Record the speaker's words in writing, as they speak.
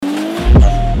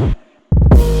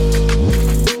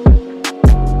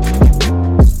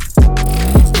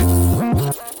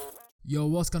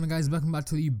What's going on, guys? Welcome back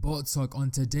to the Bot Talk.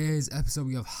 On today's episode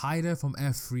we have Hyder from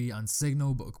F3 and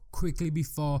Signal, but quickly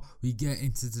before we get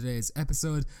into today's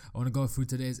episode, I want to go through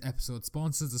today's episode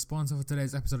sponsors. The sponsor for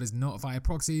today's episode is Notify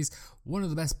Proxies, one of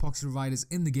the best proxy providers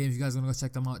in the game. If you guys want to go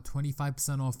check them out,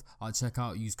 25% off at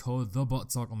checkout. Use code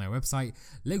TheBotTalk on their website.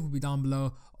 Link will be down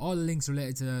below. All the links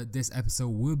related to this episode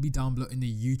will be down below in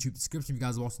the YouTube description. If you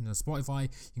guys are watching on Spotify,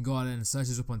 you can go ahead and search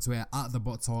us up on Twitter at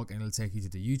TheBotTalk and it'll take you to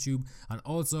the YouTube. And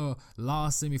also,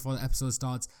 last thing before the episode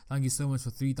starts, thank you so much for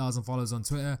 3,000 followers on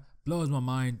Twitter. Blows my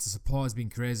mind. The support has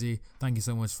been crazy. Thank you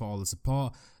so much for all the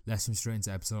support. Let's jump straight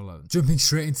into episode 11. Jumping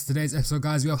straight into today's episode,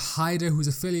 guys, we have Hyder, who's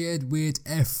affiliated with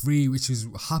F3, which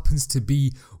happens to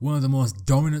be one of the most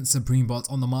dominant Supreme bots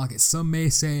on the market. Some may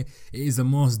say it is the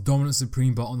most dominant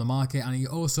Supreme bot on the market, and he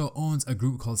also owns a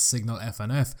group called Signal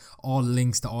FNF. All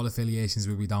links to all affiliations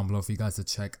will be down below for you guys to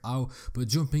check out. But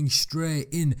jumping straight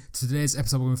in to today's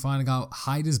episode, we're going to be finding out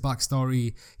Hyder's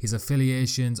backstory, his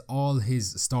affiliations, all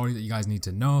his story that you guys need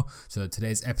to know. So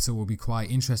today's episode will be quite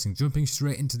interesting. Jumping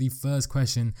straight into the first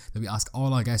question that we ask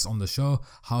all our guests on the show: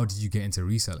 how did you get into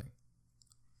reselling?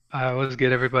 What's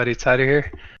good, everybody? It's Hyder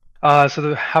here.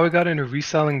 How I got into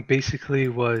reselling basically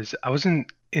was I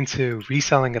wasn't into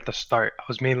reselling at the start. I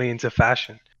was mainly into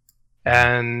fashion,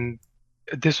 and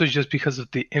this was just because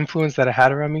of the influence that I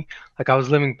had around me. Like, I was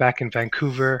living back in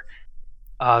Vancouver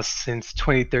since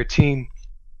 2013.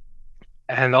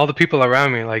 And all the people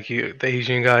around me, like the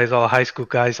Asian guys, all the high school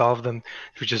guys, all of them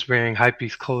were just wearing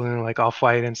hypebeast clothing, like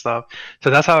Off-White and stuff. So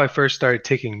that's how I first started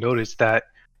taking notice that,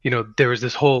 there was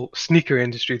this whole sneaker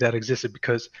industry that existed,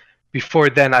 because before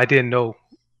then I didn't know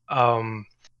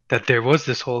that there was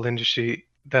this whole industry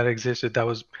that existed that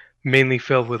was mainly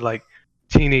filled with like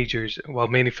teenagers. Well,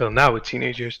 mainly filled now with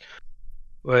teenagers.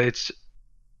 But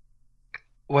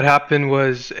what happened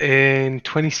was in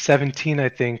 2017, I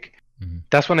think.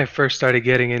 That's when I first started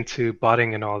getting into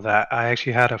botting and all that. I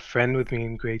actually had a friend with me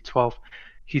in grade 12.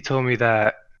 He told me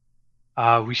that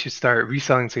we should start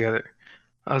reselling together.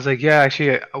 I was like, yeah,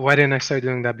 actually, why didn't I start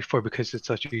doing that before? Because it's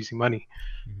such easy money.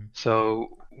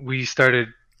 So we started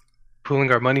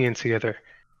pooling our money in together.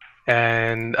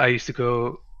 And I used to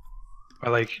go,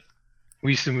 we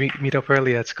used to meet up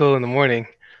early at school in the morning.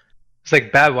 It's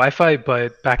like bad Wi-Fi,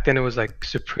 but back then it was like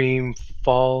Supreme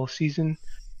fall season,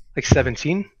 like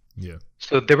 17. Yeah.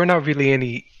 So there were not really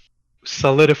any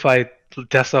solidified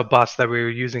desktop bots that we were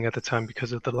using at the time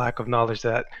because of the lack of knowledge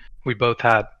that we both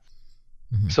had.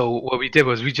 So what we did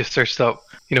was we just searched up,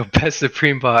 best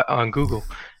Supreme bot on Google,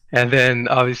 and then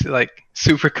obviously like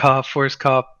Super Cop, Force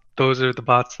Cop, those are the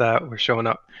bots that were showing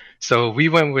up. So we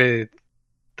went with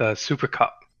the Super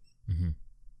Cop,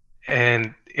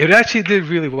 and it actually did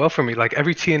really well for me. Like,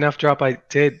 every TNF drop I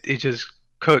did, it just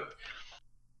cooked.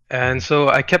 And so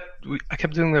I kept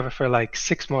doing that for like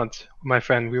 6 months with my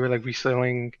friend. We were like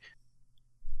reselling.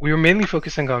 We were mainly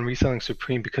focusing on reselling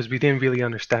Supreme because we didn't really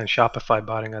understand Shopify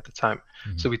botting at the time.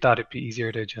 So we thought it'd be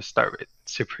easier to just start with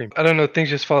Supreme. I don't know, things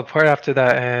just fell apart after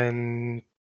that, and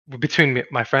between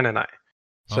my friend and I.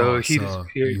 So you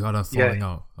had a falling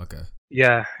out. Okay.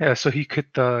 Yeah. So he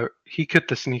quit the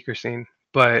sneaker scene,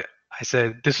 but I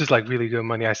said, this is like really good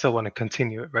money. I still want to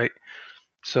continue it, right?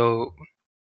 So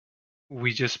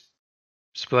we just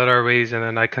split our ways, and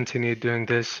then I continued doing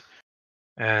this.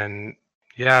 And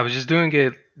yeah, I was just doing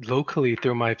it locally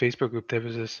through my Facebook group. There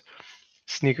was this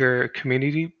sneaker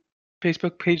community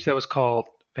Facebook page that was called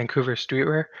Vancouver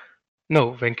Sneaker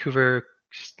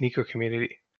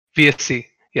Community, VSC.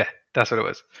 Yeah, that's what it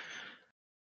was.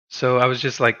 So I was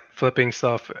just like flipping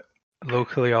stuff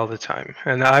locally all the time,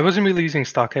 and I wasn't really using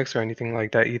StockX or anything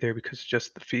like that either, because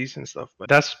just the fees and stuff. But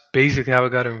that's basically how I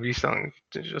got in reselling.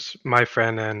 Just my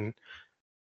friend and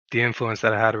the influence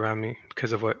that I had around me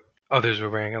because of what others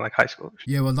were wearing in like high school.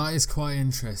 Yeah, well, that is quite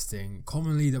interesting.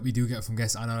 Commonly that we do get from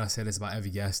guests, I know I say this about every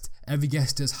guest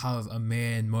does have a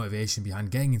main motivation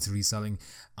behind getting into reselling,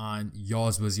 and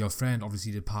yours was your friend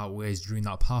obviously did part ways during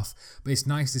that path. But it's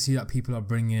nice to see that people are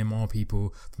bringing in more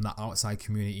people from that outside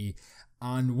community.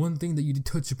 And one thing that you did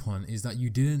touch upon is that you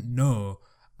didn't know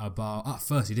about, at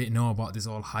first you didn't know about this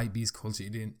all hypebeast culture.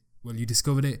 You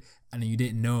discovered it, and then you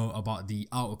didn't know about the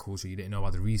outer culture. You didn't know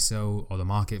about the resale or the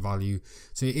market value.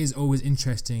 So it is always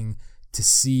interesting to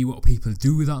see what people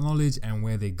do with that knowledge and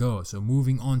where they go. So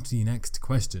moving on to the next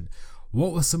question.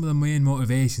 What were some of the main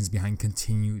motivations behind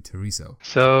continuing to resell?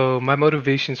 So my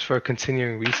motivations for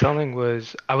continuing reselling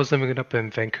was, I was living up in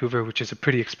Vancouver, which is a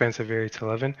pretty expensive area to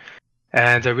live in.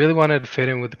 And I really wanted to fit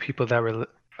in with the people that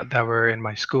were in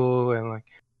my school, and like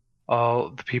all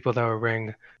the people that were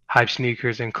wearing hype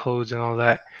sneakers and clothes and all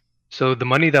that. So the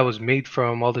money that was made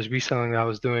from all this reselling that I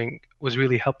was doing was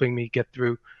really helping me get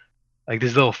through like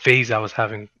this little phase I was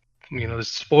having, this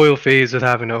spoil phase of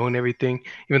having to own everything,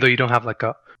 even though you don't have like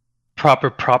a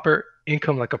proper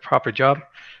income, like a proper job.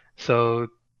 So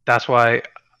that's why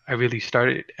I really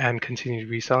started and continued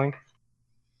reselling.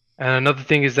 And another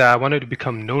thing is that I wanted to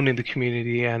become known in the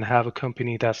community and have a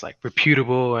company that's like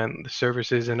reputable, and the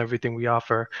services and everything we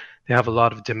offer, they have a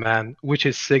lot of demand, which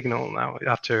is Signal now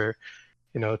after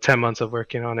 10 months of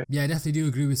working on it. Yeah, I definitely do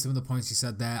agree with some of the points you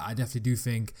said there. I definitely do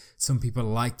think some people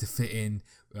like to fit in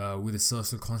with a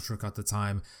social construct at the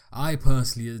time. I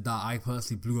personally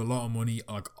blew a lot of money,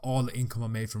 like all the income I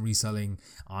made from reselling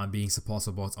and being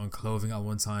supported bots on clothing at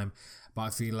one time. But I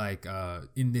feel like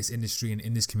in this industry and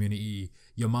in this community,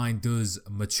 your mind does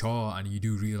mature and you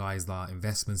do realize that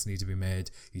investments need to be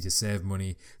made, you need to save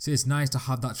money. So it's nice to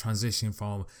have that transition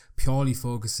from purely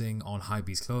focusing on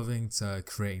Hypebeast clothing to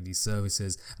creating these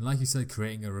services. And like you said,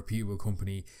 creating a reputable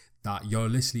company that you're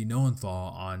literally known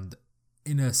for and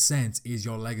in a sense is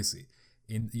your legacy.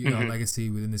 In your legacy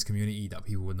within this community that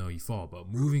people would know you for. But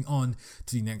moving on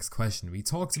to the next question. We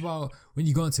talked about when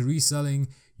you got into reselling,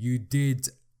 you did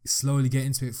slowly get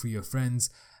into it through your friends,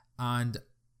 and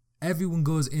everyone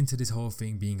goes into this whole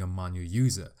thing being a manual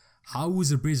user. How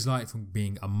was the bridge like from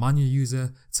being a manual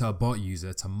user to a bot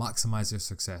user to maximize your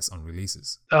success on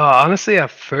releases? Honestly,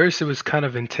 at first it was kind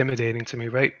of intimidating to me,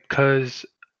 right? Because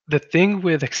the thing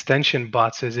with extension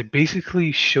bots is it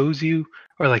basically shows you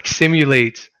or like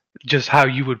simulates just how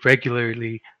you would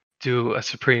regularly do a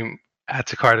Supreme add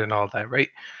to cart and all that, right?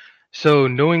 So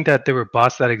knowing that there were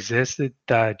bots that existed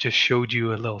that just showed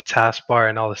you a little taskbar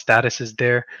and all the statuses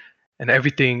there and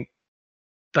everything,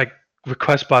 like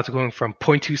request bots going from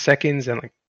 0.2 seconds and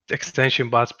like extension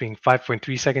bots being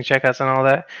 5.3 second checkouts and all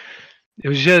that. It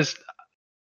was just,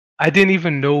 I didn't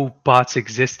even know bots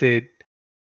existed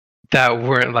that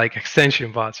weren't like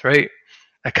extension bots, right?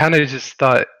 I kind of just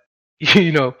thought,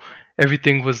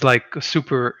 everything was like a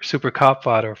super cop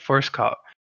bot or first cop.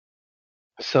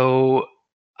 So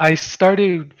I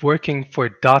started working for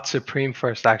Dot Supreme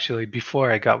first, actually,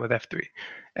 before I got with F3.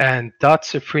 And Dot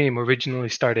Supreme originally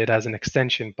started as an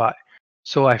extension bot.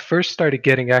 So I first started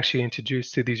getting actually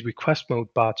introduced to these request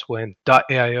mode bots when Dot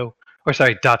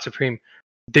Supreme,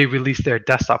 they released their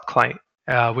desktop client,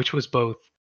 which was both.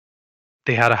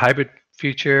 They had a hybrid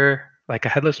feature, like a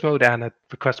headless mode and a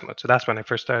request mode. So that's when I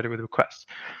first started with requests.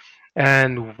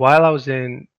 And while I was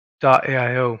in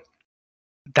 .aio,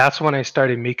 that's when I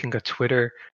started making a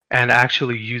Twitter and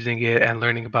actually using it and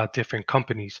learning about different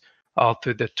companies all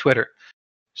through the Twitter.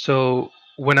 So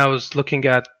when I was looking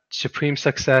at Supreme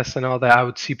success and all that, I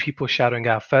would see people shouting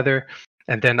out Feather.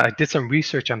 And then I did some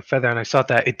research on Feather and I saw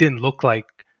that it didn't look like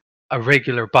a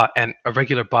regular bot. And a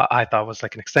regular bot I thought was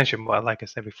like an extension bot, like I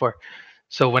said before.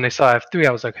 So when I saw F3,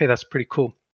 I was like, hey, that's pretty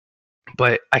cool.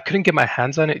 But I couldn't get my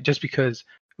hands on it just because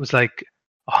it was like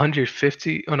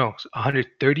 130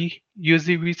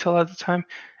 USD retail at the time.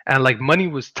 And like money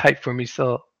was tight for me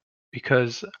still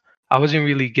because I wasn't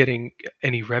really getting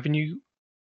any revenue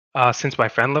since my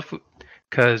friend left,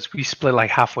 because we split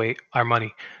like halfway our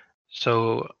money.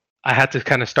 So I had to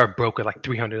kind of start broke at like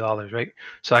 $300, right?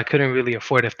 So I couldn't really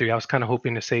afford F3. I was kind of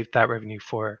hoping to save that revenue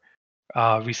for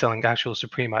reselling actual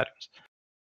Supreme items.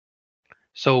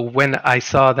 So when I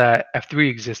saw that F3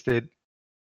 existed,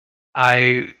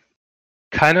 I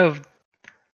kind of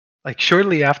like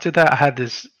shortly after that, I had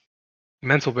this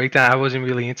mental breakdown. I wasn't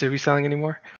really into reselling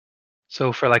anymore.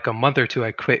 So for like a month or two,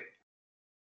 I quit.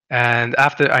 And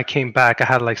after I came back, I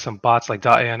had like some bots like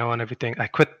 .ano and everything. I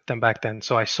quit them back then.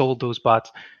 So I sold those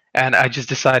bots and I just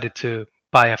decided to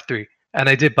buy F3. And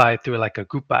I did buy it through like a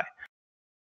group buy.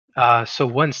 So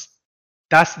once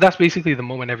that's basically the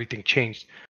moment everything changed.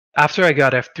 After I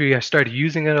got F3, I started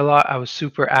using it a lot. I was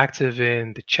super active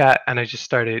in the chat and I just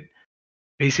started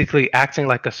basically acting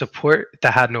like a support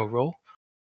that had no role.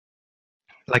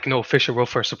 Like no official role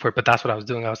for support, but that's what I was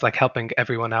doing. I was like helping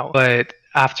everyone out. But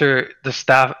after the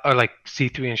staff or like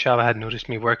C3 and Shava had noticed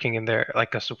me working in there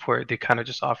like a support, they kind of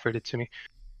just offered it to me.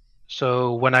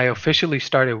 So when I officially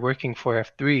started working for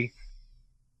F3,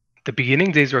 the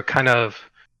beginning days were kind of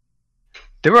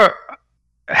they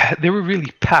were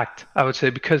really packed, I would say,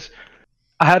 because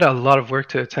I had a lot of work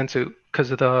to attend to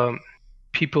because of the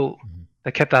people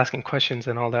that kept asking questions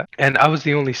and all that. And I was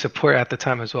the only support at the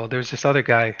time as well. There was this other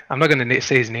guy, I'm not going to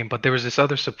say his name, but there was this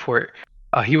other support.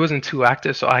 He wasn't too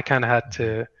active, so I kind of had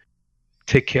to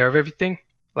take care of everything,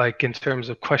 like in terms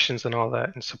of questions and all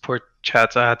that, and support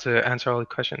chats. I had to answer all the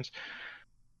questions.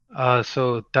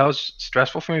 So that was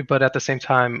stressful for me, but at the same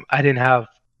time, I didn't have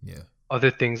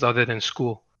other things other than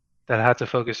school that I had to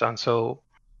focus on. So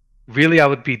really, I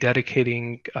would be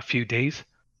dedicating a few days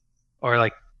or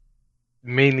like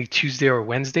mainly Tuesday or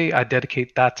Wednesday, I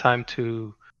dedicate that time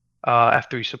to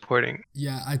F3 supporting.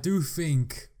 Yeah, I do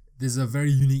think there's a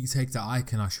very unique take that I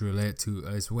can actually relate to.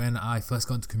 Is when I first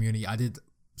got into community, I did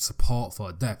support for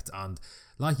Adept, and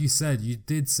like you said, you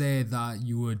did say that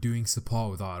you were doing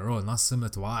support with RO, and that's similar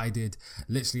to what I did.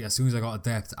 Literally, as soon as I got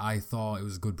Adept, I thought it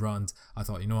was a good brand. I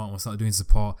thought, you know what, I'm gonna start doing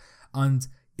support. And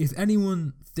if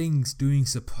anyone thinks doing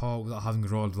support without having a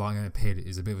role, without getting paid,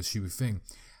 is a bit of a stupid thing,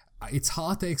 it's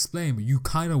hard to explain, but you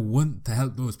kind of want to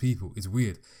help those people. It's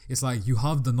weird. It's like you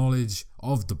have the knowledge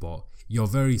of the bot, you're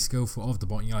very skillful of the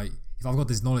bot, and you're like, if I've got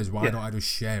this knowledge, why don't I just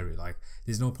share it? Like,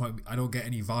 there's no point, I don't get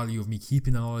any value of me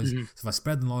keeping the knowledge. So if I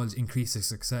spread the knowledge, increase the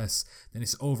success, then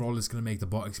it's overall just going to make the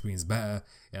bot experience better.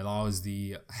 It allows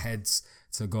the heads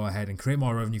to go ahead and create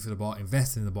more revenue for the bot,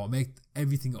 invest in the bot, make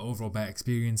everything overall better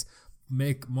experience,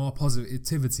 make more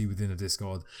positivity within the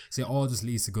Discord. So it all just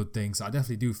leads to good things. So I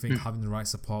definitely do think having the right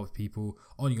support people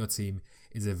on your team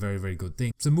is a very, very good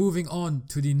thing. So moving on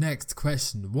to the next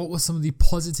question. What were some of the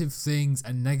positive things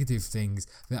and negative things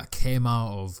that came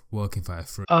out of working for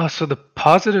F3? So the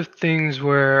positive things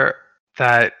were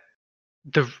that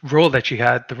the role that you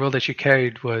had, the role that you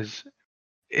carried was,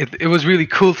 it was really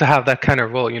cool to have that kind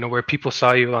of role, where people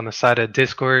saw you on the side of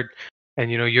Discord,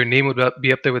 and your name would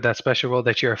be up there with that special role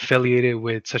that you're affiliated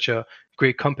with such a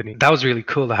great company. That was really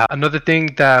cool to have. Another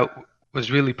thing that was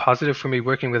really positive for me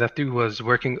working with F3 was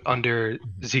working under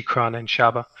Zekron and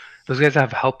Shaba. Those guys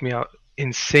have helped me out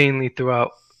insanely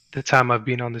throughout the time I've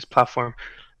been on this platform.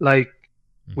 Like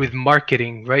with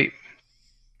marketing, right?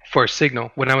 For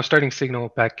Signal, when I was starting Signal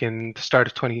back in the start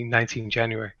of 2019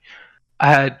 January,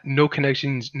 I had no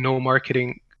connections, no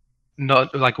marketing,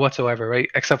 not like whatsoever, right?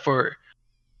 Except for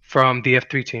from the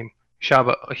F3 team.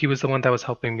 Shaba, he was the one that was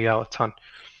helping me out a ton.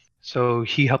 So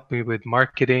he helped me with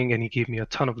marketing, and he gave me a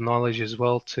ton of knowledge as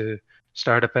well to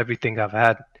start up everything I've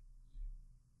had.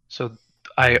 So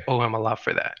I owe him a lot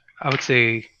for that. I would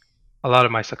say a lot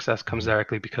of my success comes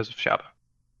directly because of Shaba.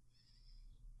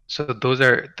 So those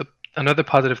are another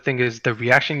positive thing is the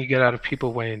reaction you get out of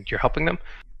people when you're helping them.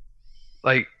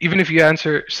 Like, even if you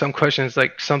answer some questions,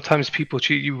 like sometimes people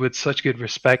treat you with such good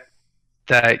respect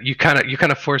that you kind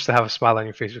of forced to have a smile on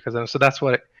your face because of them. So that's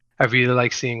what I really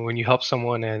like seeing when you help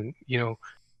someone and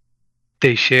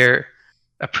they share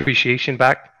appreciation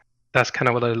back. That's kind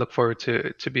of what I look forward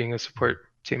to being a support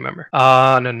team member.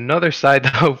 On another side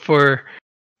though, for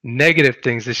negative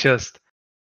things, it's just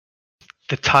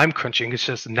the time crunching. It's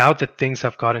just now that things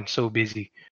have gotten so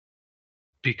busy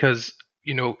because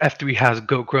F3 has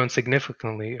grown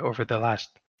significantly over the last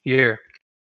year.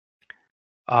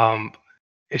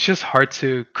 It's just hard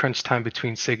to crunch time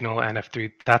between Signal and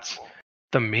F3. That's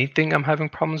the main thing I'm having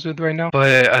problems with right now.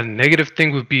 But a negative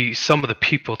thing would be some of the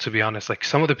people, to be honest. Like,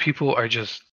 some of the people are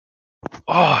just,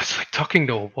 it's like talking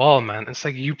to a wall, man. It's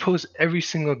like you post every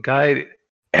single guide,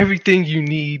 everything you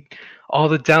need, all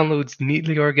the downloads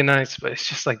neatly organized, but it's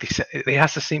just like they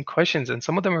ask the same questions, and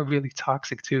some of them are really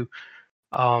toxic too.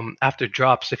 After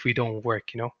drops, if we don't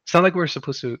work, it's not like we're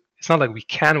supposed to. It's not like we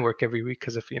can work every week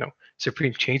because if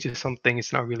Supreme changes something,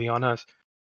 it's not really on us.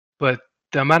 But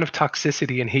the amount of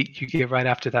toxicity and hate you get right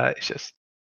after that, it's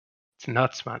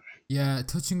nuts, man. Yeah,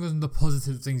 touching on the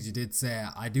positive things you did say,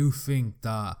 I do think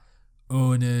that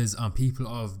owners and people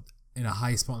in a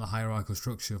high spot in the hierarchical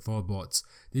structure for bots,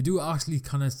 they do actually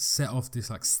kind of set off this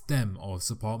like stem of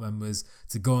support members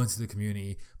to go into the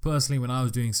community. Personally, when I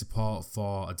was doing support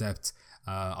for Adept,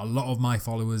 a lot of my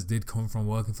followers did come from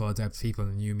working for Adept. People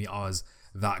knew me as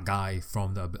that guy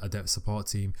from the Adept support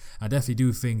team. I definitely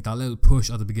do think that little push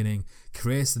at the beginning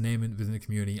creates the name within the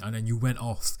community, and then you went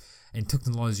off and took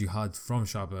the knowledge you had from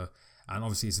Shaba, and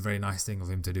obviously it's a very nice thing of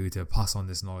him to do, to pass on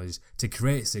this knowledge to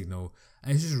create Signal.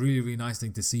 And it's just a really, really nice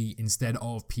thing to see, instead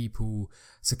of people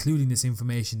secluding this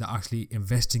information, that actually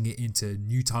investing it into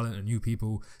new talent and new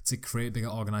people to create bigger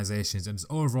organizations and just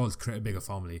overall to create a bigger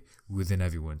family within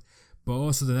everyone. But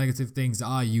also the negative things that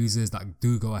are users that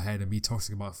do go ahead and be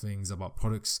toxic about things, about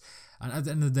products. And at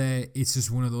the end of the day, it's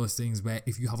just one of those things where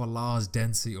if you have a large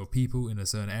density of people in a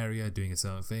certain area doing a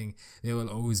certain thing, there will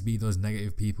always be those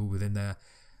negative people within there.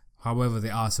 However,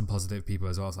 there are some positive people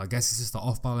as well. So I guess it's just the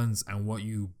off balance and what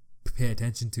you pay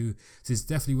attention to. So it's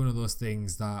definitely one of those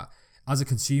things that as a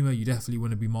consumer, you definitely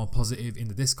want to be more positive in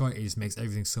the Discord. It just makes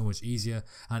everything so much easier.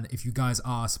 And if you guys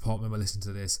are a support member listening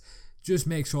to this, just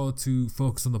make sure to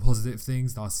focus on the positive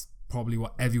things. That's probably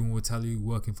what everyone will tell you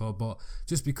working for a bot,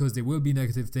 just because there will be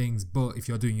negative things, but if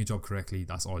you're doing your job correctly,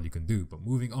 that's all you can do. But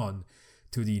moving on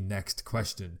to the next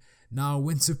question. Now,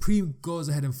 when Supreme goes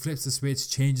ahead and flips the switch,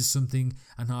 changes something,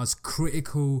 and has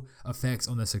critical effects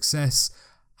on their success,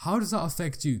 How does that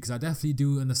affect you? Because I definitely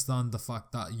do understand the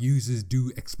fact that users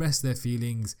do express their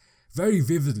feelings very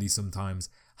vividly sometimes.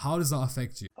 How does that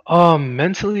affect you?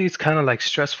 Mentally, it's kind of like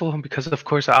stressful because, of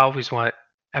course, I always want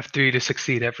F3 to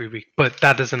succeed every week, but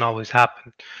that doesn't always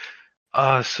happen.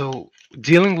 So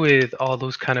dealing with all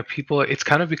those kind of people, it's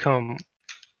kind of become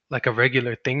like a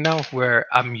regular thing now where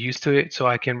I'm used to it, so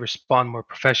I can respond more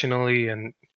professionally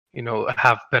and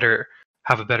have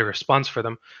a better response for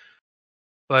them.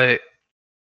 But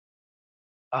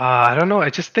I don't know. I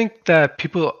just think that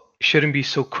people shouldn't be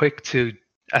so quick to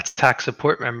attack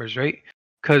support members, right?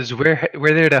 Because we're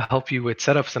there to help you with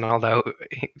setups and all that.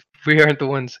 We aren't the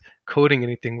ones coding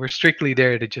anything. We're strictly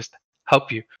there to just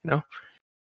help you, you know.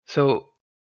 So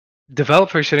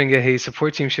developers shouldn't get hate.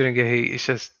 Support team shouldn't get hate. It's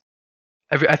just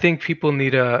I think people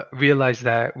need to realize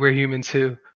that we're human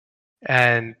too,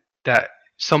 and that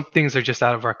some things are just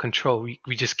out of our control.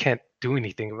 We just can't do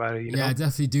anything about it, you Yeah, I know.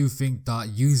 definitely do think that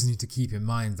users need to keep in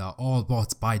mind that all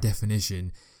bots, by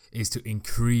definition, is to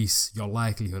increase your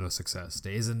likelihood of success.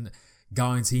 There isn't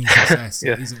guaranteeing success.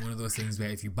 Yeah. It isn't one of those things where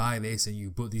if you buy this and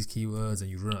you put these keywords and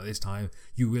you run at this time,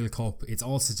 you will cop. It's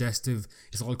all suggestive.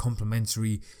 It's all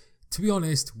complimentary. To be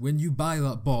honest, when you buy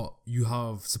that bot, you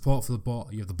have support for the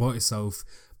bot. You have the bot itself.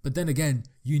 But then again,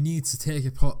 you need to take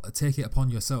it upon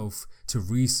yourself to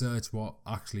research what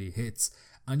actually hits,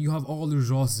 and you have all the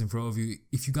resources in front of you.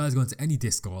 If you guys go into any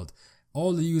Discord,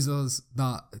 all the users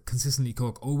that consistently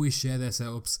cook always share their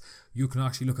setups. You can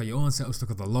actually look at your own setups,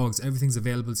 look at the logs, everything's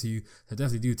available to you. So I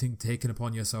definitely do think taking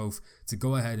upon yourself to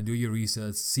go ahead and do your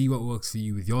research, see what works for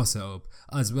you with your setup,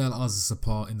 as well as the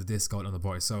support in the Discord on the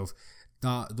bot itself.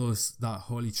 That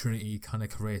holy trinity kind of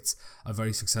creates a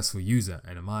very successful user,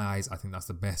 and in my eyes, I think that's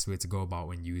the best way to go about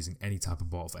when using any type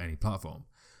of bot for any platform.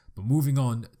 But moving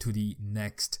on to the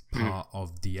next part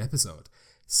of the episode.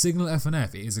 Signal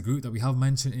FNF, it is a group that we have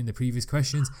mentioned in the previous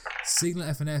questions. Signal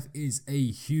FNF is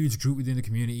a huge group within the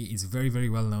community. It's very, very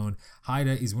well known.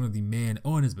 Haida is one of the main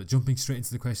owners, but jumping straight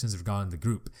into the questions regarding the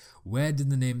group. Where did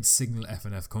the name Signal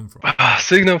FNF come from?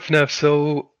 Signal FNF.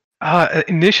 So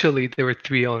initially, there were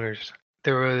three owners.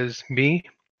 There was me,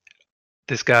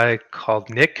 this guy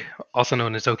called Nick, also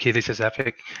known as OK, This Is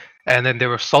Epic, and then there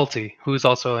was Salty, who's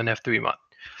also an F3 mod.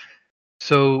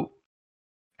 So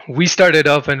we started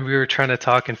up and we were trying to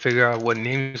talk and figure out what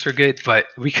names were good, but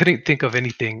we couldn't think of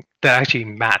anything that actually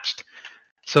matched.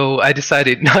 So I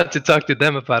decided not to talk to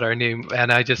them about our name,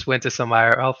 and I just went to some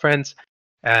IRL friends,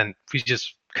 and we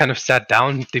just kind of sat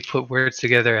down. They put words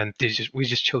together, and we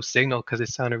just chose Signal because it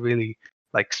sounded really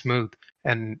like smooth.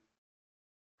 And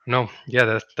no,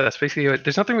 yeah, that's basically it.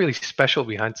 There's nothing really special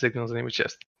behind Signal's name.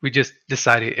 We just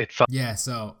decided it felt. Yeah,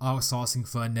 so outsourcing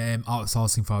for a name,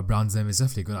 outsourcing for a brand's name is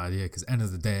definitely a good idea, because at the end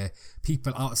of the day,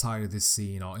 people outside of this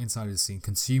scene or inside of the scene,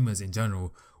 consumers in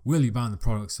general, will be buying the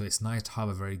product, so it's nice to have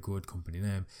a very good company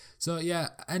name. So yeah,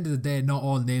 at the end of the day, not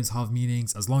all names have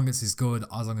meanings. As long as it's good,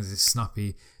 as long as it's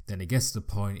snappy, then it gets to the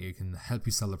point it can help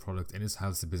you sell the product and it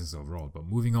helps the business overall. But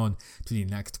moving on to the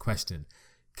next question.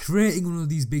 Creating one of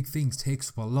these big things takes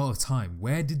up a lot of time.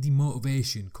 Where did the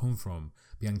motivation come from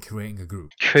behind creating a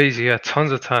group? Crazy, yeah,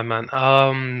 tons of time, man.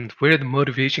 Where did the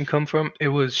motivation come from? It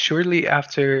was shortly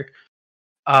after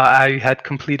I had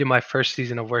completed my first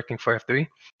season of working for F3.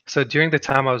 So during the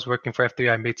time I was working for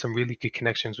F3, I made some really good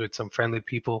connections with some friendly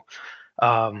people,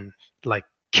 like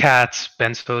Cats,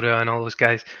 Ben Soda, and all those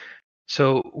guys.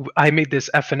 So I made this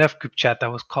FNF group chat that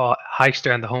was called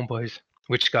Highster and the Homeboys,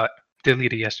 which got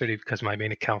deleted yesterday because my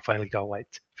main account finally got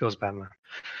wiped. Feels bad, man.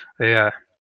 Yeah,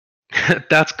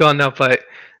 that's gone now. But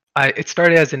it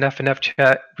started as an FNF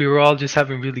chat. We were all just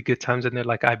having really good times in there.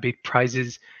 Like I made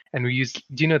prizes, and we used,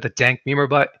 do you know the Dank Memer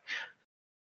bot?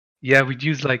 Yeah, we'd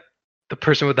use like the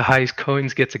person with the highest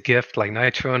coins gets a gift, like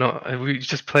Nitro, and we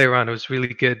just play around. It was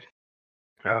really good.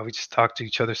 We just talked to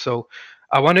each other. So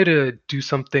I wanted to do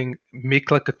something, make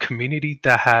like a community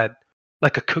that had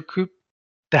like a cook group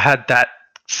that had that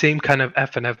same kind of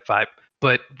FNF vibe,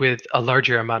 but with a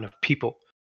larger amount of people.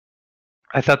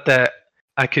 I thought that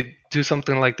I could do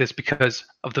something like this because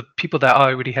of the people that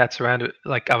I already had surrounded,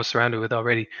 like I was surrounded with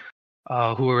already,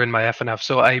 who were in my FNF.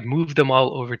 So I moved them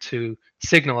all over to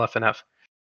Signal FNF.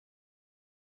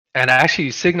 And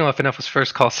actually, Signal FNF was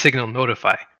first called Signal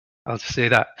Notify. I'll just say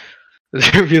that. It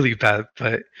was really bad,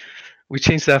 but we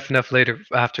changed the FNF later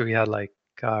after we had like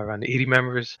around 80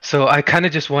 members. So I kind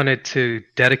of just wanted to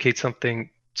dedicate something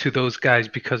to those guys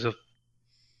because of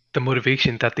the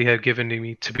motivation that they had given to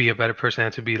me to be a better person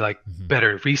and to be like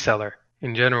better reseller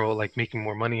in general, like making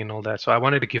more money and all that. So I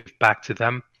wanted to give back to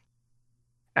them,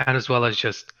 and as well as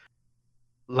just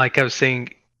like I was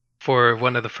saying, for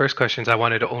one of the first questions, I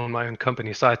wanted to own my own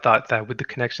company. So I thought that with the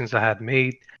connections I had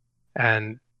made,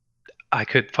 and I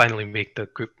could finally make the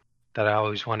group that I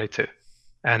always wanted to,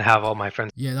 and have all my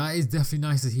friends. Yeah, that is definitely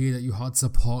nice to hear that you had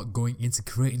support going into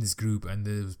creating this group and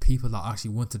there was people that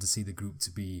actually wanted to see the group to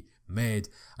be made.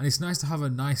 And it's nice to have a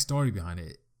nice story behind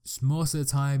it. Most of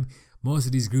the time, most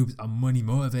of these groups are money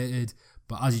motivated,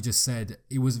 but as you just said,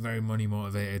 it wasn't very money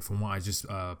motivated from what I just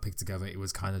picked together. It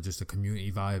was kind of just a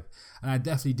community vibe. And I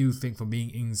definitely do think for being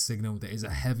in Signal, there is a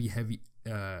heavy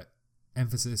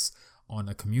emphasis on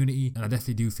a community, and I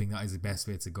definitely do think that is the best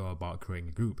way to go about creating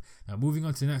a group. Now, moving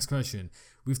on to the next question,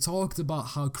 we've talked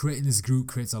about how creating this group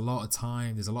creates a lot of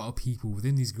time. There's a lot of people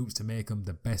within these groups to make them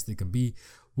the best they can be.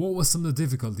 What were some of the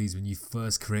difficulties when you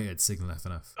first created Signal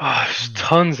FNF? Oh, there's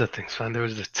tons of things, man. There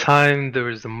was the time, there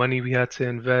was the money we had to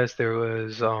invest, there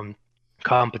was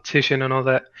competition and all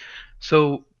that.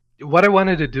 So what I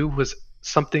wanted to do was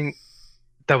something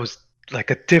that was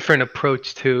like a different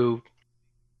approach to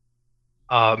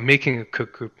making a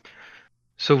cook group.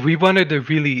 So we wanted to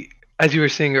really, as you were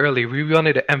saying earlier, we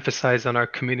wanted to emphasize on our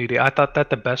community. I thought that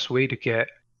the best way to get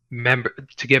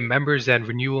members and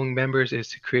renewing members is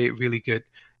to create really good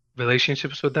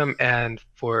relationships with them, and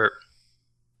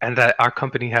that our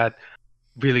company had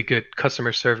really good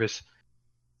customer service.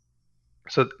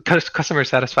 So customer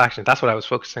satisfaction, that's what I was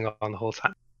focusing on the whole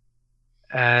time.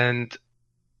 And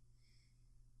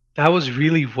that was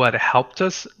really what helped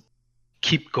us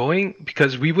keep going,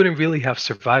 because we wouldn't really have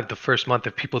survived the first month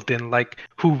if people didn't like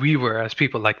who we were as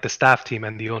people, like the staff team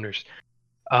and the owners.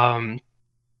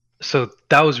 So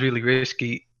that was really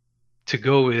risky to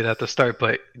go with at the start,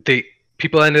 but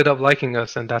people ended up liking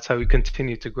us, and that's how we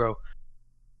continued to grow.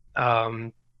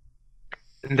 And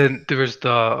then there was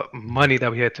the money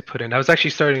that we had to put in. I was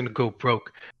actually starting to go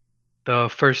broke the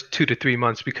first 2 to 3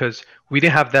 months because we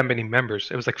didn't have that many members.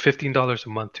 It was like $15 a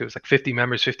month too. It was like 50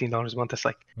 members, $15 a month. That's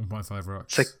like 1.5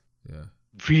 rocks. It's like yeah,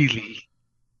 really,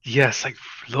 yes, like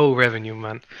low revenue,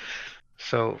 man.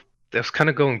 So I was kind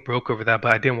of going broke over that,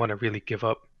 but I didn't want to really give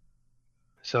up.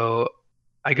 So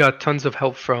I got tons of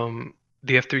help from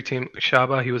the F3 team.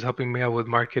 Shaba, he was helping me out with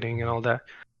marketing and all that.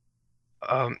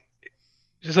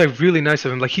 Just like really nice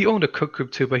of him. Like he owned a cook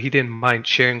group too, but he didn't mind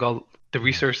sharing all the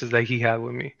resources that he had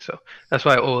with me. So that's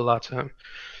why I owe a lot to him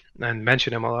and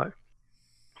mention him a lot.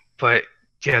 But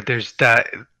yeah, there's that.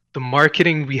 The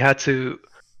marketing we had to.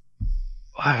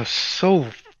 Wow, so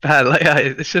bad. Like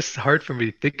it's just hard for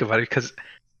me to think about it because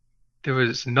there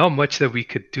was not much that we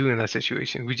could do in that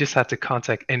situation. We just had to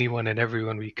contact anyone and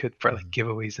everyone we could for like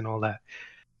giveaways and all that.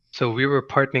 So we were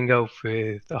partnering up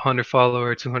with 100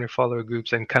 follower, 200 follower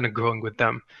groups and kind of growing with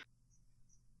them.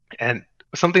 And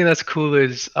something that's cool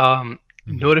is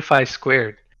Notify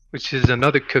Squared, which is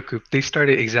another cook group. They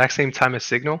started exact same time as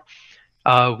Signal.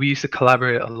 We used to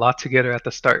collaborate a lot together at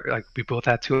the start. Like we both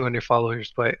had 200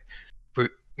 followers, but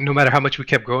no matter how much we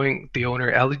kept growing, the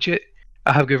owner, Eligit,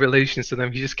 I have good relations to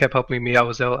them. He just kept helping me out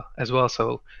as well.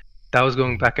 So that was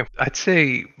going back and I'd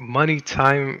say money,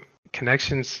 time,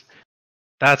 connections.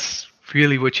 That's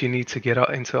really what you need to get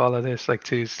into all of this, like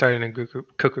to start in a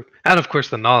cook group. And of course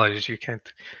the knowledge, you can't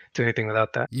do anything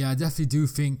without that. Yeah, I definitely do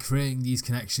think creating these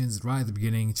connections right at the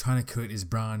beginning, trying to create this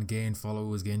brand, gain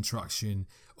followers, gain traction,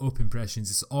 up impressions,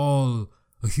 it's all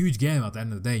a huge game at the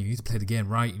end of the day. You need to play the game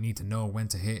right, you need to know when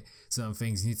to hit certain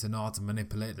things, you need to know how to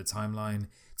manipulate the timeline,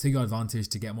 take your advantage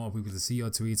to get more people to see your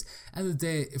tweets. End of the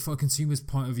day, for a consumer's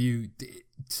point of view,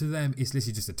 to them it's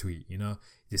literally just a tweet, you know?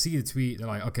 They see the tweet, they're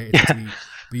like, okay, it's a tweet.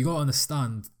 But you got to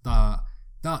understand that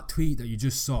that tweet that you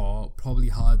just saw probably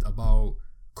had about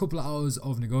a couple of hours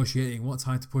of negotiating what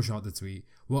time to push out the tweet,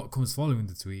 what comes following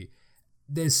the tweet.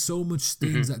 There's so much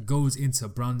things that goes into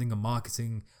branding and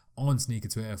marketing on Sneaker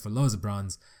Twitter for loads of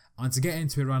brands. And to get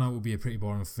into it right now would be a pretty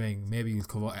boring thing. Maybe we'll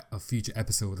cover a future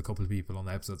episode with a couple of people on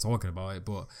the episode talking about it.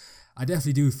 But I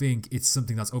definitely do think it's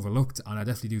something that's overlooked. And I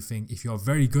definitely do think if you're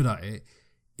very good at it,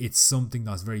 it's something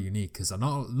that's very unique, because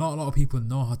not a lot of people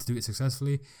know how to do it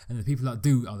successfully, and the people that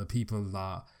do are the people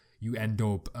that you end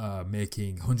up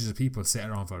making hundreds of people sit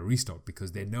around for a restock,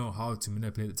 because they know how to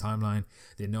manipulate the timeline,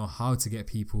 they know how to get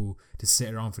people to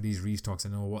sit around for these restocks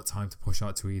and know what time to push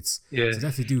out tweets. So I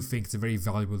definitely do think it's a very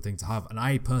valuable thing to have, and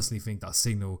I personally think that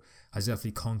Signal has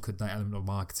definitely conquered that element of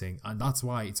marketing, and that's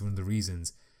why it's one of the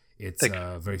reasons it's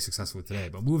very successful today.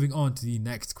 But moving on to the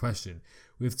next question.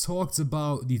 We've talked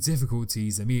about the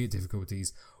difficulties, immediate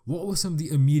difficulties. What were some of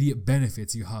the immediate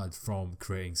benefits you had from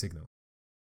creating Signal?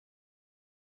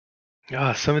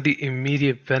 Some of the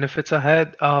immediate benefits I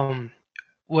had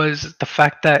was the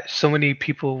fact that so many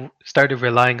people started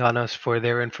relying on us for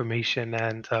their information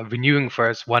and renewing for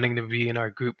us, wanting to be in our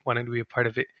group, wanting to be a part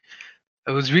of it.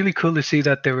 it was really cool to see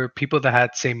that there were people that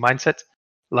had same mindsets,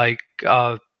 like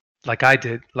uh, like I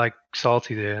did, like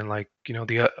Salty did, and like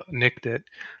the Nick did.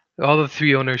 All the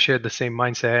three owners shared the same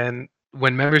mindset, and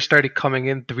when members started coming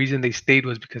in, the reason they stayed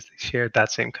was because they shared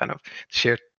that same kind of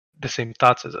shared the same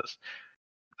thoughts as us.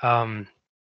 Um,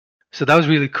 so that was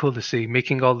really cool to see,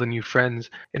 making all the new friends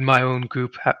in my own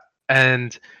group,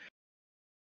 and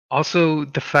also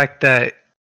the fact that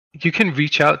you can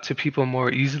reach out to people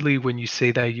more easily when you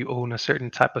say that you own a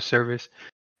certain type of service.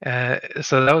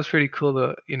 So that was pretty cool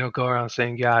to go around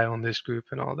saying, yeah, I own this group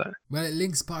and all that. Well, it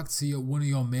links back to one of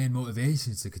your main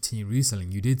motivations to continue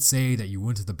reselling. You did say that you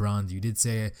wanted the brand. You did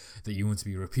say that you want to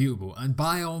be reputable. And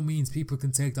by all means, people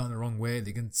can take that the wrong way.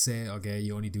 They can say, okay,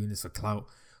 you're only doing this for clout.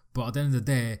 But at the end of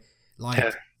the day,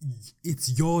 like,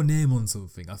 it's your name on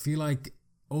something. I feel like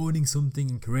owning something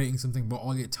and creating something, but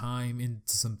all your time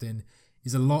into something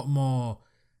is a lot more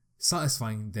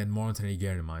satisfying than monetary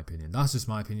gain, in my opinion. That's just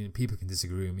my opinion. People can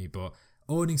disagree with me, but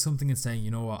owning something and saying,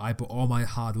 you know what, I put all my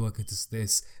hard work into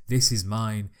this is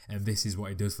mine, and this is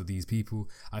what it does for these people,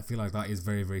 I feel like that is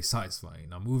very, very satisfying.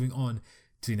 Now, moving on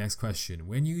to the next question.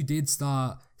 When you did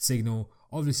start Signal,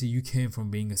 obviously you came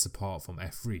from being a support from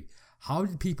F3. How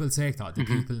did people take that? Did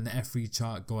people in the F3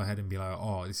 chat go ahead and be like,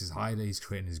 oh, this is Hyder, he's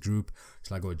creating his group,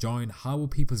 shall I go join? How were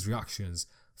people's reactions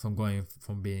from going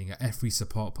from being an F3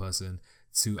 support person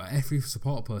to an F3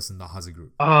 support person that has a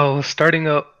group? Oh, starting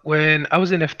up when I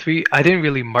was in F3, I didn't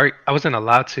really I wasn't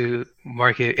allowed to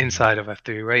market inside of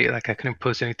F3, right? Like I couldn't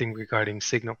post anything regarding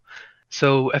Signal.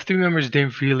 So F3 members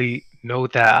didn't really know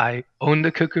that I owned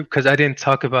the cook group because I didn't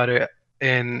talk about it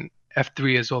in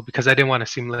F3 as well, because I didn't want to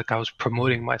seem like I was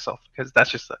promoting myself, because that's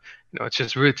just it's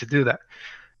just rude to do that.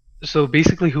 So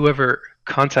basically whoever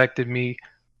contacted me,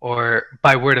 or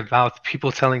by word of mouth,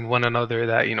 people telling one another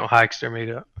that Hyxter made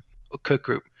a cook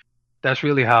group, that's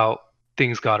really how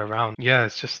things got around. Yeah,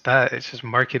 it's just that. It's just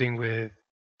marketing with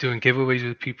doing giveaways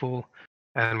with people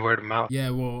and word of mouth.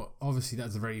 Yeah, well, obviously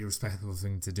that's a very respectable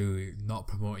thing to do, not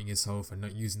promoting yourself and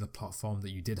not using the platform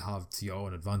that you did have to your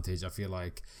own advantage. I feel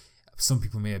like some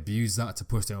people may abuse that to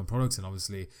push their own products, and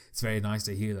obviously it's very nice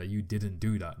to hear that you didn't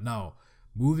do that. Now,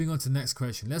 moving on to the next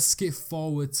question. Let's skip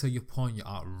forward to your point you're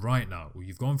at right now.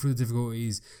 You've gone through the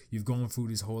difficulties. You've gone through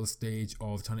this whole stage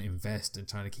of trying to invest and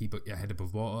trying to keep your head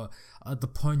above water. At the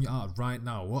point you're at right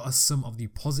now, what are some of the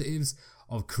positives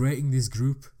of creating this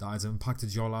group that has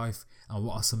impacted your life, and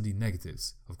what are some of the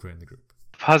negatives of creating the group?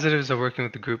 Positives of working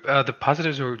with the group. The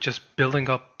positives are just building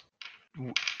up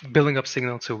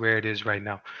Signal to where it is right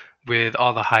now, with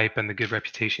all the hype and the good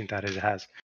reputation that it has.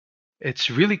 It's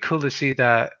really cool to see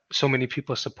that so many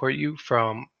people support you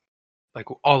from like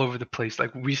all over the place. Like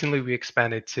recently we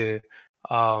expanded to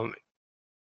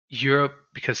Europe,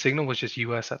 because Signal was just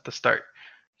US at the start,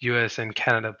 US and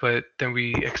Canada, but then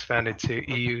we expanded to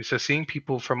EU. So seeing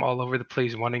people from all over the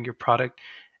place wanting your product,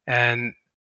 and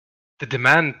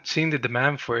seeing the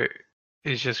demand for it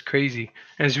is just crazy.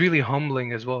 And it's really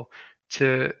humbling as well,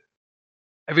 to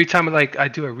every time like I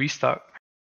do a restock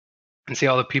and see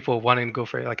all the people wanting to go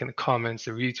for it, like in the comments,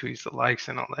 the retweets, the likes,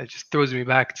 and all that. It just throws me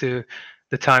back to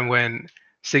the time when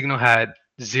Signal had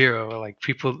zero. Like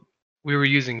we were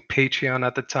using Patreon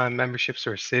at the time. Memberships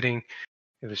were sitting.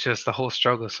 It was just the whole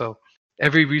struggle. So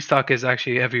every restock is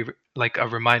actually a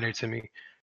reminder to me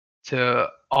to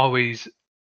always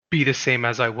be the same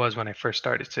as I was when I first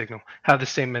started Signal. Have the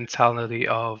same mentality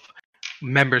of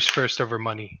members first over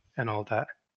money and all that.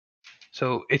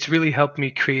 So it's really helped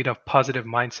me create a positive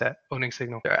mindset owning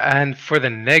Signal. And for the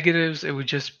negatives, it would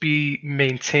just be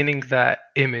maintaining that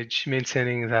image,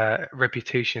 maintaining that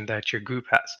reputation that your group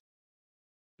has.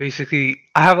 Basically,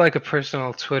 I have like a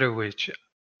personal Twitter, which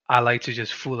I like to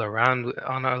just fool around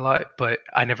on a lot, but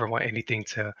I never want anything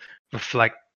to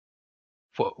reflect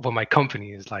what my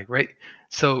company is like, right?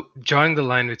 So drawing the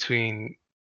line between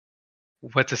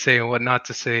what to say and what not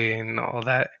to say and all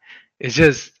that, it's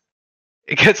just,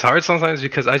 it gets hard sometimes,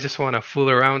 because I just want to fool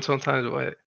around sometimes,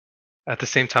 but at the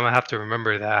same time I have to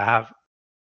remember that I have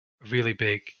a really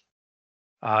big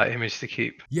image to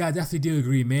keep. Yeah, I definitely do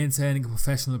agree. Maintaining a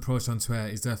professional approach on Twitter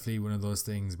is definitely one of those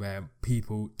things where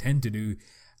people tend to do.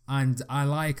 And I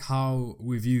like how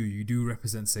with you do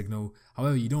represent Signal.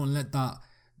 However, you don't let that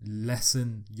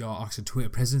lessen your actual Twitter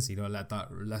presence. You don't let that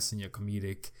lessen your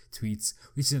comedic tweets,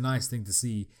 which is a nice thing to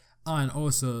see. And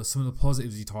also some of the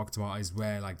positives you talked about is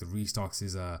where like the restocks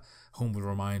is a humble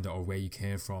reminder of where you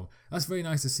came from. That's very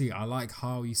nice to see. I like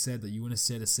how you said that you want to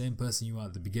stay the same person you were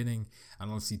at the beginning, and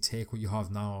obviously take what you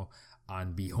have now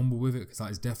and be humble with it, because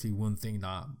that is definitely one thing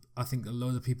that I think a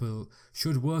lot of people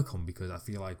should work on, because I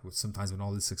feel like sometimes when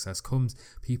all this success comes,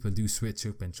 people do switch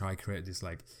up and try to create this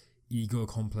like ego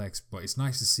complex, but it's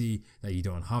nice to see that you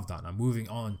don't have that. Now, moving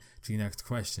on to your next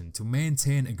question. To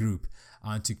maintain a group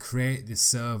and to create this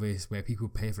service where people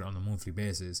pay for it on a monthly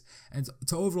basis and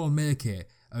to overall make it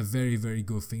a very, very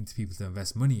good thing to people to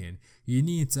invest money in, you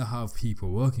need to have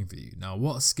people working for you. Now,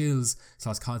 what skills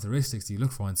 / characteristics do you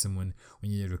look for in someone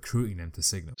when you're recruiting them to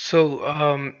Signal?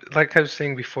 So, like I was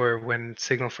saying before, when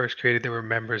Signal first created, there were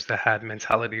members that had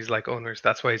mentalities like owners.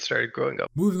 That's why it started growing up.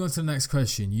 Moving on to the next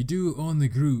question. You do own the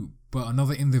group, but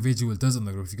another individual does own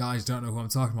the group. If you guys don't know who I'm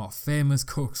talking about, Famous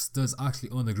Cooks does actually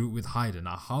own the group with Hyder.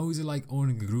 Now, how is it like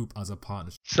owning a group as a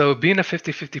partnership? So, being a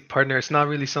 50-50 partner, it's not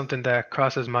really something that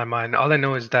crosses my mind. All I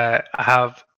know is that I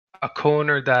have a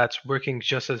co-owner that's working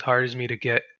just as hard as me to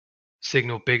get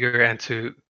Signal bigger and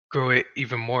to grow it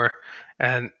even more.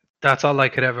 And that's all I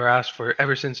could ever ask for.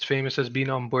 Ever since Famous has been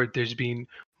on board, there's been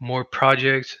more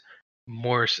projects,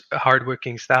 more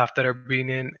hardworking staff that are being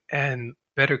in, and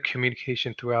better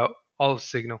communication throughout all of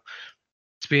Signal.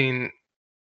 It's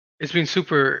been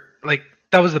super, like,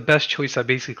 that was the best choice I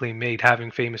basically made,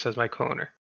 having Famous as my co-owner.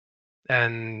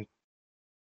 And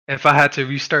if I had to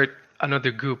restart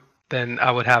another group, then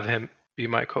I would have him be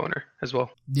my co-owner as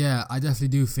well. Yeah, I definitely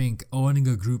do think owning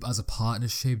a group as a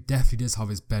partnership definitely does have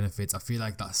its benefits. I feel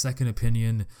like that second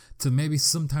opinion to maybe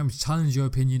sometimes challenge your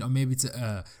opinion or maybe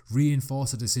to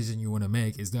reinforce a decision you want to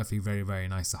make is definitely very, very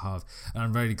nice to have. And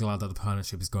I'm very glad that the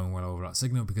partnership is going well over at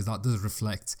Signal because that does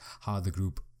reflect how the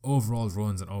group overall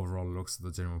runs and overall looks to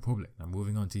the general public. Now,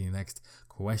 moving on to your next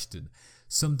question.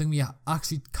 Something we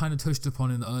actually kind of touched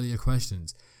upon in the earlier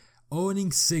questions.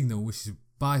 Owning Signal, which is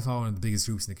by far one of the biggest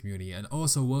groups in the community, and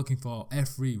also working for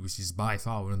F3, which is by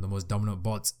far one of the most dominant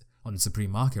bots on the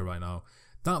Supreme market right now,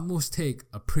 that must take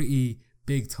a pretty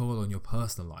big toll on your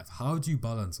personal life. How do you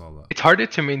balance all that? It's harder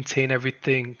to maintain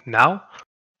everything now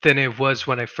than it was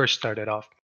when I first started off,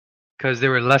 because there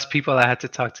were less people I had to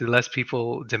talk to, less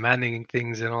people demanding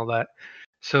things and all that.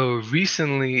 So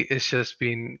recently, it's just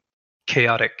been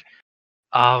chaotic.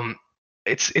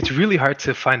 It's really hard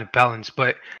to find a balance,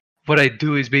 but what I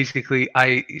do is basically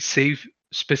I save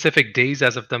specific days,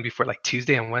 as I've done before, like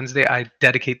Tuesday and Wednesday. I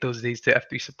dedicate those days to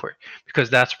F3 support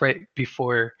because that's right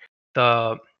before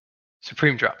the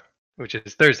Supreme drop, which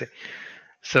is Thursday.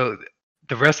 So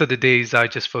the rest of the days I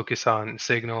just focus on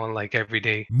Signal and like every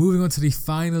day. Moving on to the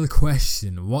final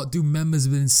question. What do members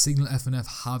within Signal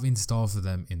FNF have in store for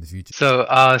them in the future? So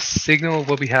Signal,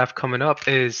 what we have coming up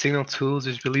is Signal Tools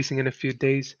is releasing in a few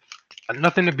days.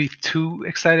 Nothing to be too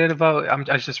excited about.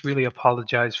 I just really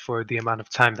apologize for the amount of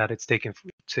time that it's taken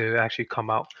to actually come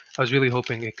out. I was really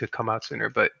hoping it could come out sooner,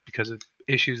 but because of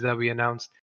issues that we announced,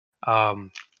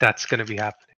 that's going to be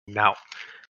happening now.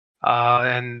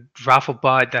 And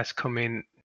Rafflebot, that's coming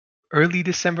early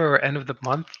December or end of the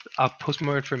month. I'll post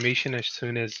more information as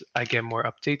soon as I get more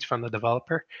updates from the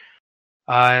developer.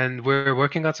 And we're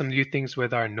working on some new things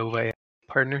with our Nova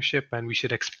partnership, and we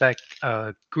should expect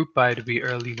a group buy to be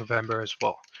early November as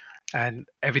well. And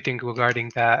everything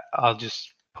regarding that, I'll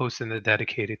just post in the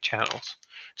dedicated channels.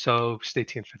 So stay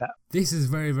tuned for that. This is a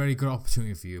very, very good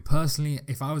opportunity for you. Personally,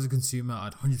 if I was a consumer,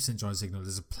 I'd 100% join Signal.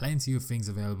 There's plenty of things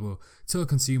available to a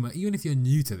consumer, even if you're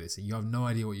new to this and you have no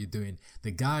idea what you're doing.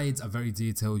 The guides are very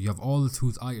detailed. You have all the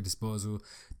tools at your disposal.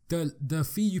 The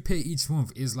fee you pay each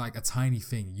month is like a tiny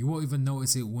thing. You won't even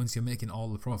notice it once you're making all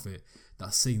the profit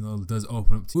that Signal does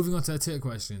open up to. Moving on to the Twitter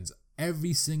questions.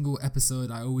 Every single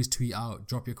episode, I always tweet out,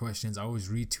 drop your questions. I always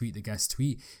retweet the guest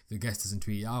tweet. If the guest doesn't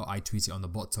tweet it out, I tweet it on the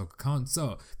Bot Talk account.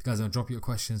 So, if you guys want to drop your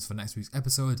questions for next week's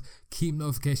episode, keep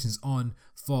notifications on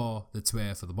for the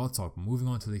Twitter for the Bot Talk. Moving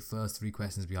on to the first three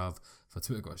questions we have for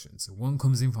Twitter questions. One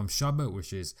comes in from Shabba,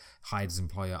 which is Hyde's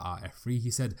employer at F3. He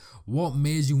said, what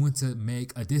made you want to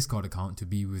make a Discord account to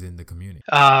be within the community?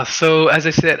 So as I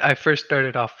said, I first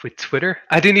started off with Twitter.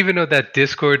 I didn't even know that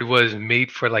Discord was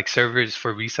made for like servers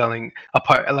for reselling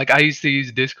apart. Like I used to use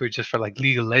Discord just for like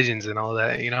League of Legends and all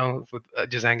that, you know, with,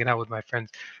 just hanging out with my friends,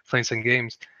 playing some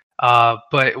games.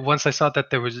 But once I saw that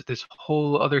there was this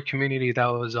whole other community that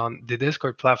was on the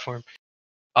Discord platform,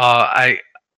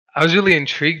 I was really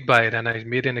intrigued by it, and I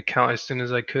made an account as soon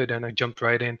as I could, and I jumped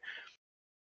right in.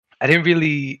 I didn't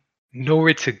really know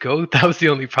where to go. That was the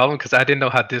only problem because I didn't know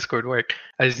how Discord worked.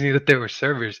 I just knew that there were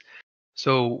servers.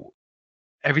 So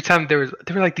every time there were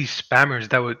like these spammers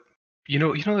that would, you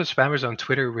know the spammers on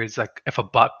Twitter where it's like if a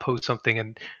bot posts something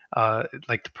and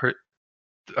like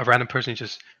a random person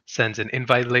just sends an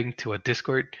invite link to a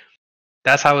Discord.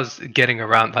 That's how I was getting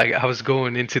around. Like I was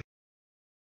going into.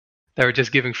 They were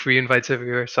just giving free invites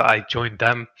everywhere, so I joined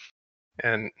them,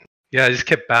 and Yeah, I just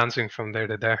kept bouncing from there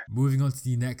to there. Moving on to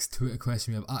the next Twitter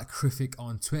question, we have at Crific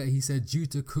on Twitter. He said, due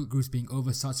to cook groups being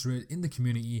oversaturated in the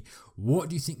community, what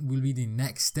do you think will be the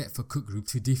next step for cook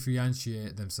groups to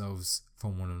differentiate themselves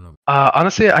from one another?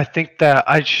 Honestly, I think that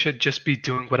I should just be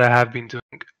doing what I have been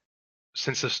doing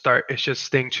since the start. It's just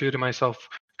staying true to myself,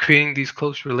 creating these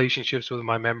close relationships with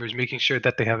my members, making sure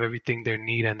that they have everything they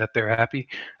need and that they're happy.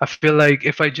 I feel like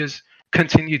if I just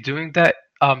continue doing that,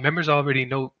 members already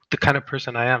know the kind of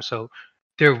person I am, so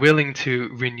they're willing to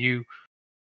renew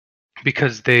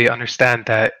because they understand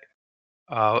that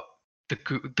the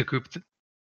group, what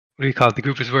do you call it? The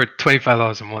group is worth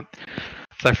 $25 a month.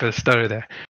 Sorry for the stutter there.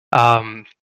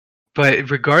 But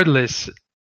regardless,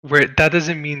 that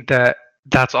doesn't mean that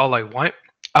that's all I want.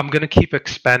 I'm gonna keep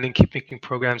expanding, keep making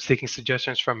programs, taking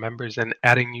suggestions from members, and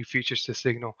adding new features to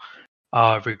Signal,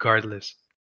 regardless.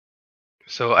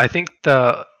 So I think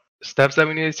the steps that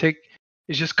we need to take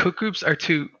is just cook groups are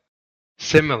too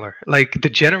similar. Like the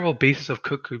general basis of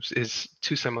cook groups is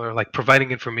too similar, like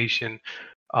providing information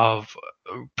of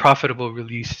profitable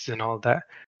releases and all that.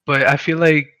 But I feel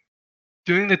like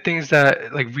doing the things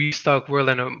that like Restock World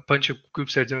and a bunch of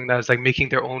groups are doing, that is like making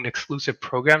their own exclusive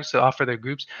programs to offer their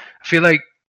groups. I feel like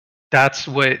that's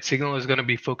what Signal is going to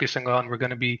be focusing on. We're going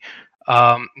to be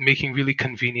making really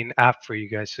convenient app for you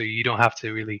guys, so you don't have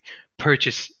to really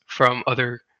purchase from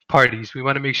other parties. We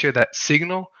want to make sure that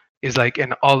Signal is like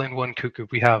an all-in-one cook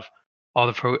group. We have all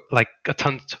the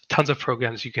tons of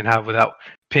programs you can have without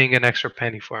paying an extra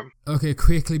penny for them. Okay,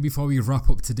 quickly before we wrap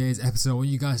up today's episode, I want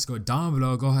you guys to go down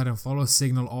below, go ahead and follow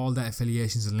Signal. All the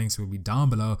affiliations and links will be down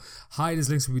below. Hyder's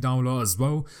links will be down below as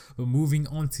well. But moving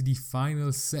on to the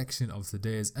final section of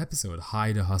today's episode,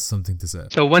 Hyder has something to say.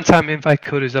 So one-time invite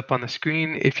code is up on the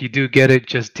screen. If you do get it,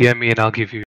 just DM me and I'll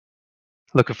give you.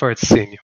 Looking forward to seeing you.